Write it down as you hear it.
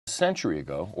century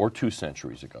ago, or 2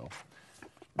 centuries ago,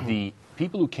 the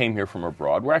people who came here from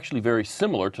abroad were actually very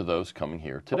similar to those coming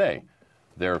here today.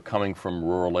 They're coming from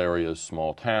rural areas,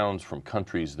 small towns, from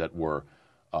countries that were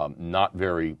not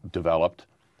very developed,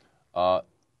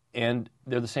 and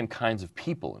they're the same kinds of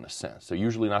people in a sense. They're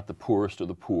usually not the poorest of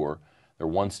the poor. They're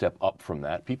one step up from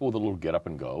that, people with a little get up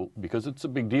and go, because it's a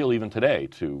big deal even today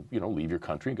to, leave your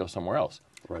country and go somewhere else.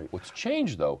 Right. What's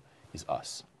changed, though, is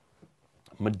us.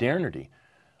 Modernity,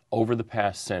 over the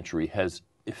past century, has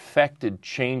effected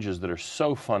changes that are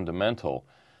so fundamental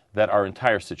that our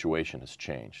entire situation has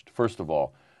changed. First of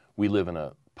all, we live in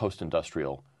a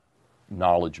post-industrial,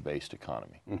 knowledge-based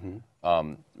economy.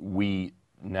 We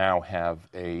now have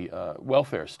a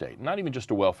welfare state, not even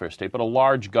just a welfare state, but a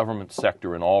large government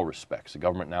sector in all respects. The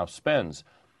government now spends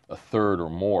a third or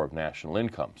more of national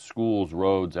income, schools,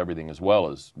 roads, everything, as well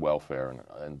as welfare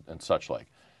and such like.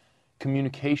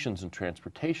 Communications and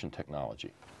transportation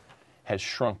technology has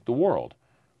shrunk the world,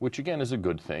 which again is a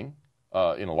good thing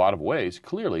in a lot of ways,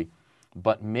 clearly,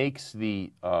 but makes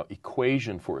the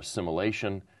equation for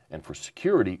assimilation and for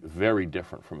security very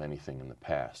different from anything in the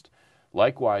past.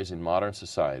 Likewise, in modern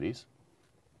societies,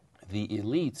 the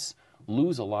elites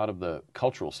lose a lot of the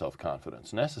cultural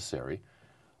self-confidence necessary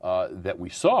that we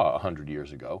saw 100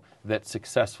 years ago that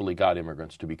successfully got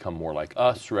immigrants to become more like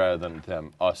us rather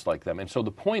than us like them. And so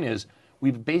the point is,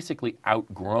 we've basically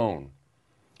outgrown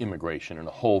immigration in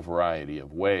a whole variety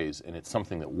of ways, and it's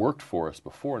something that worked for us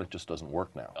before, and it just doesn't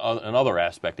work now. Another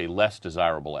aspect, a less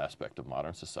desirable aspect of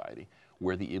modern society,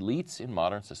 where the elites in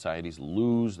modern societies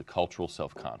lose the cultural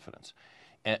self-confidence.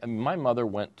 And my mother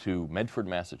went to Medford,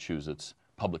 Massachusetts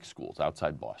public schools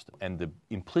outside Boston, and the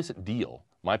implicit deal,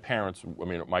 my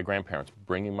grandparents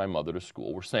bringing my mother to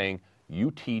school were saying,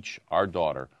 you teach our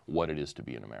daughter what it is to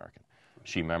be an American.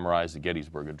 She memorized the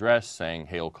Gettysburg Address, sang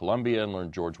Hail Columbia, and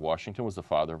learned George Washington was the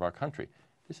father of our country.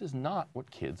 This is not what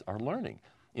kids are learning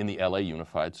in the LA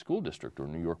Unified School District or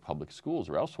New York Public Schools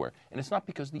or elsewhere. And it's not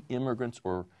because the immigrants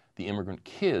or the immigrant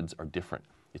kids are different.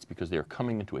 It's because they are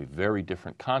coming into a very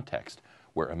different context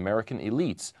where American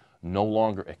elites no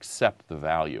longer accept the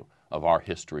value of our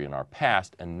history and our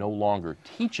past and no longer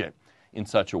teach it in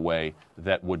such a way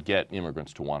that would get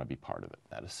immigrants to want to be part of it.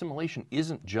 That assimilation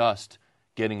isn't just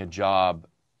getting a job,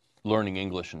 learning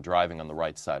English, and driving on the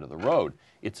right side of the road.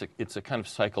 It's a kind of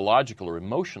psychological or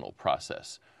emotional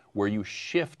process where you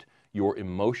shift your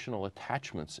emotional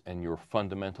attachments and your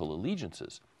fundamental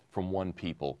allegiances from one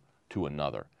people to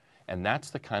another. And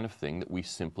that's the kind of thing that we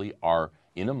simply are,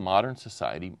 in a modern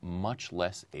society, much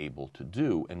less able to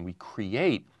do. And we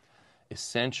create,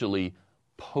 essentially,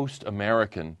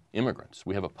 post-American immigrants.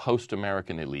 We have a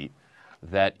post-American elite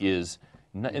that is,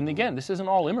 and again, this isn't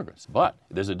all immigrants, but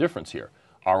there's a difference here.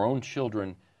 Our own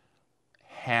children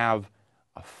have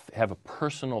a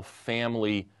personal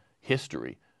family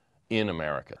history in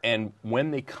America. And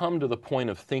when they come to the point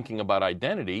of thinking about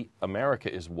identity,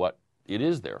 America is what it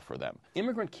is there for them.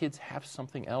 Immigrant kids have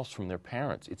something else from their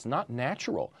parents. It's not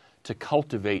natural to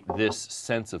cultivate this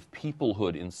sense of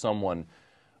peoplehood in someone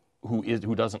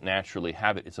who doesn't naturally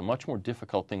have it. It's a much more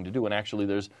difficult thing to do, and actually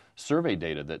there's survey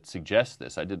data that suggests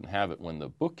this. I didn't have it when the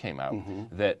book came out,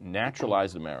 that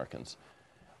naturalized Americans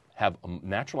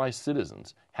naturalized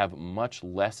citizens have much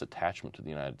less attachment to the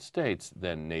United States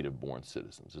than native-born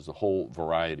citizens. There's a whole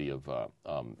variety of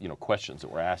questions that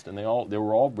were asked, and they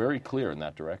were all very clear in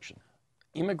that direction.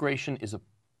 Immigration is a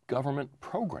government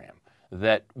program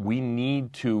that we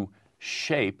need to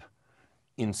shape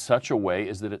in such a way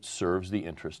as that it serves the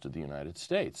interest of the United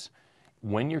States.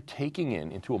 When you're taking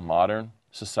into a modern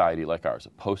society like ours, a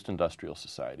post-industrial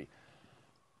society,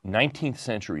 19th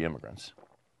century immigrants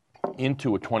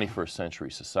into a 21st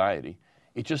century society,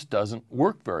 it just doesn't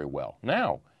work very well.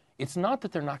 Now, it's not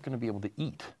that they're not going to be able to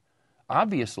eat.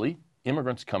 Obviously,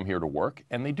 immigrants come here to work,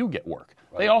 and they do get work.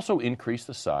 Right. They also increase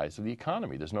the size of the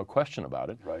economy. There's no question about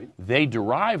it. Right. They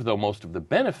derive, though, most of the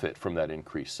benefit from that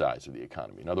increased size of the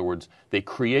economy. In other words, they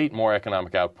create more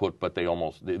economic output, but they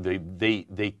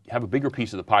have a bigger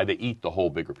piece of the pie. They eat the whole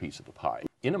bigger piece of the pie.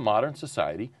 In a modern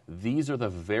society, these are the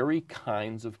very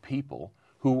kinds of people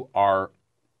who are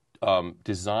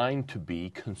designed to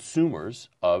be consumers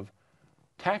of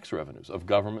tax revenues, of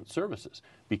government services,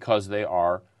 because they're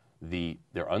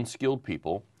unskilled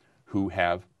people who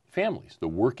have families, the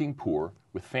working poor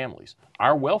with families.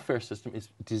 Our welfare system is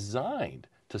designed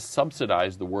to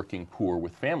subsidize the working poor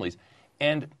with families,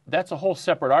 and that's a whole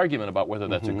separate argument about whether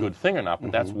that's a good thing or not,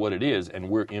 but that's what it is, and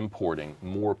we're importing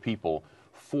more people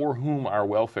for whom our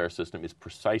welfare system is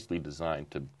precisely designed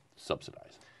to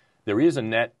subsidize. There is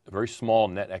a very small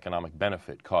net economic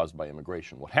benefit caused by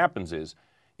immigration. What happens is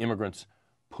immigrants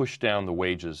push down the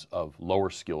wages of lower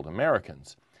skilled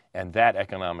Americans, and that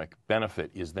economic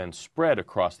benefit is then spread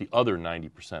across the other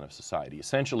 90% of society.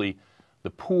 Essentially,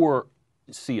 the poor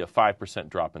see a 5%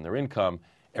 drop in their income,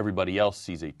 everybody else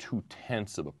sees a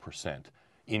 0.2%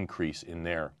 increase in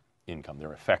their income,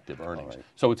 their effective earnings. Right.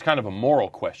 So it's kind of a moral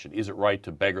question. Is it right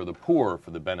to beggar the poor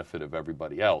for the benefit of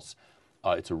everybody else?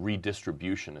 It's a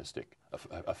redistributionistic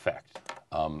effect.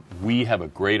 We have a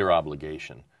greater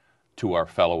obligation to our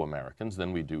fellow Americans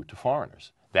than we do to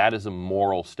foreigners. That is a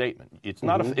moral statement. It's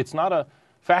not it's not a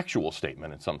factual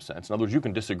statement in some sense. In other words, you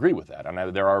can disagree with that.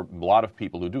 And there are a lot of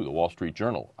people who do. The Wall Street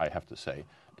Journal, I have to say,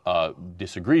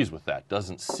 disagrees with that,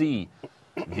 doesn't see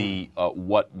the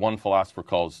what one philosopher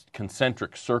calls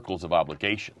concentric circles of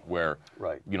obligation, where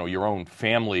you know, your own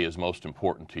family is most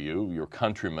important to you, your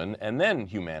countrymen, and then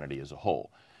humanity as a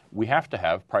whole. We have to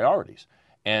have priorities.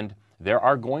 And there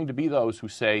are going to be those who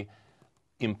say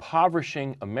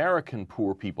impoverishing American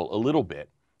poor people a little bit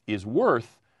is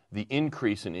worth the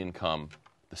increase in income,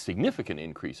 the significant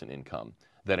increase in income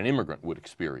that an immigrant would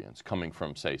experience coming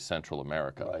from, say, Central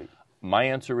America. Right. My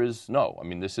answer is no. I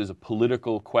mean, this is a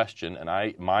political question,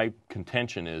 and my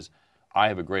contention is I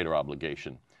have a greater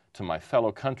obligation to my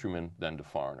fellow countrymen than to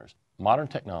foreigners. Modern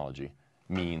technology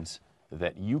means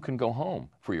that you can go home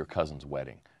for your cousin's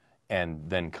wedding and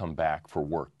then come back for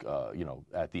work, you know,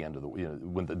 at the end of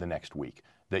the next week.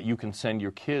 That you can send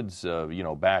your kids, you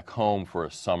know, back home for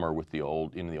a summer with the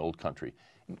old country.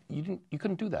 You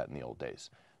couldn't do that in the old days.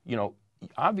 You know,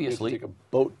 obviously, you have to take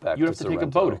a boat back. You have to take a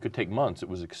boat. It could take months. It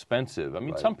was expensive. I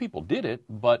mean, some people did it,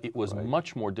 but it was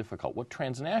much more difficult. What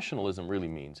transnationalism really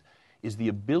means is the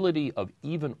ability of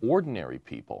even ordinary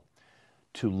people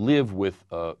to live with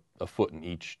a foot in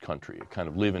each country, kind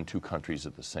of live in two countries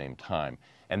at the same time.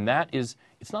 And that is,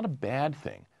 it's not a bad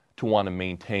thing to want to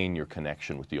maintain your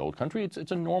connection with the old country.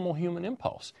 It's a normal human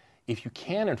impulse. If you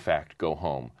can, in fact, go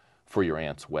home for your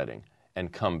aunt's wedding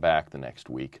and come back the next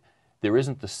week, there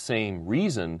isn't the same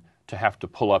reason to have to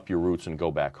pull up your roots and go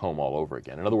back home all over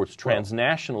again. In other words,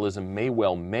 transnationalism may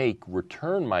well make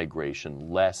return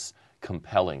migration less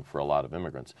compelling for a lot of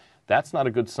immigrants. That's not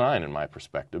a good sign in my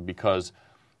perspective, because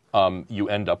you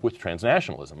end up with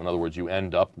transnationalism. In other words, you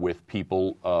end up with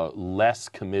people less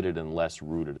committed and less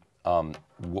rooted.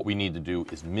 What we need to do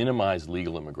is minimize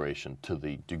legal immigration to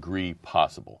the degree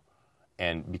possible.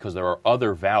 And because there are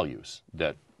other values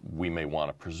that we may want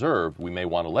to preserve, we may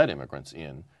want to let immigrants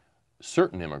in,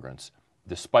 certain immigrants,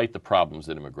 despite the problems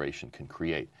that immigration can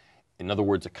create. In other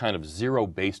words, a kind of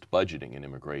zero-based budgeting in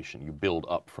immigration. You build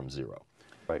up from zero.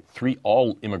 Right.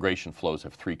 All immigration flows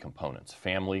have three components: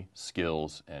 family,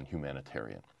 skills, and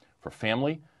humanitarian. For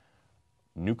family,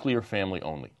 nuclear family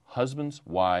only. Husbands,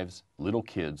 wives, little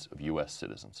kids of U.S.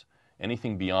 citizens.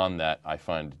 Anything beyond that I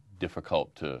find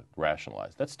difficult to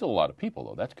rationalize. That's still a lot of people,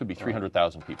 though. That could be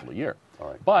 300,000 people a year.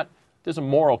 But there's a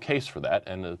moral case for that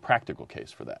and a practical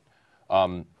case for that.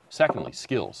 Secondly,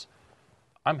 skills.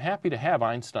 I'm happy to have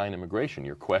Einstein immigration.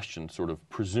 Your question sort of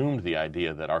presumed the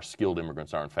idea that our skilled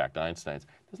immigrants are in fact Einsteins.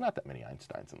 There's not that many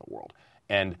Einsteins in the world.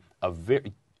 And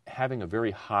having a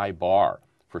very high bar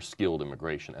for skilled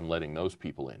immigration and letting those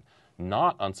people in,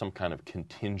 not on some kind of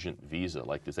contingent visa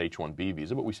like this H-1B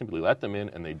visa, but we simply let them in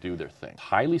and they do their thing.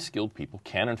 Highly skilled people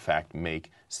can in fact make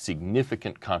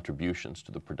significant contributions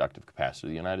to the productive capacity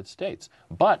of the United States.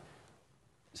 But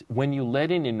when you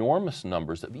let in enormous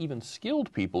numbers of even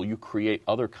skilled people, you create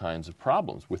other kinds of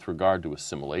problems with regard to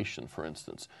assimilation, for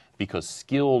instance, because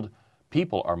skilled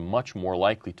people are much more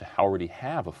likely to already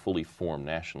have a fully formed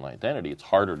national identity. It's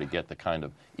harder to get the kind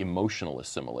of emotional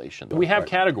assimilation. We have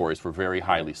categories for very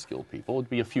highly skilled people. It'd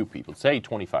be a few people, say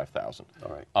 25,000.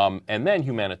 And then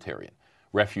humanitarian,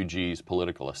 refugees,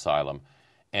 political asylum.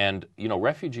 And, you know,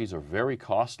 refugees are very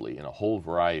costly in a whole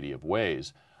variety of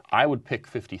ways. I would pick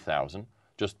 50,000.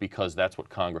 Just because that's what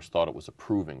Congress thought it was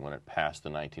approving when it passed the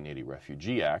 1980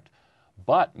 Refugee Act,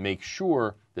 but make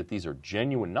sure that these are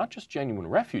genuine, not just genuine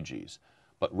refugees,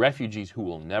 but refugees who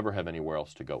will never have anywhere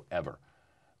else to go ever,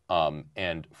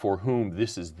 and for whom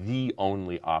this is the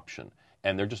only option.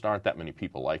 And there just aren't that many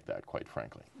people like that, quite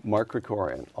frankly. Mark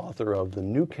Krikorian, author of The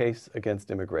New Case Against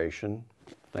Immigration.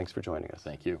 Thanks for joining us.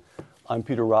 Thank you. I'm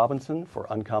Peter Robinson for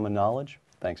Uncommon Knowledge.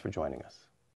 Thanks for joining us.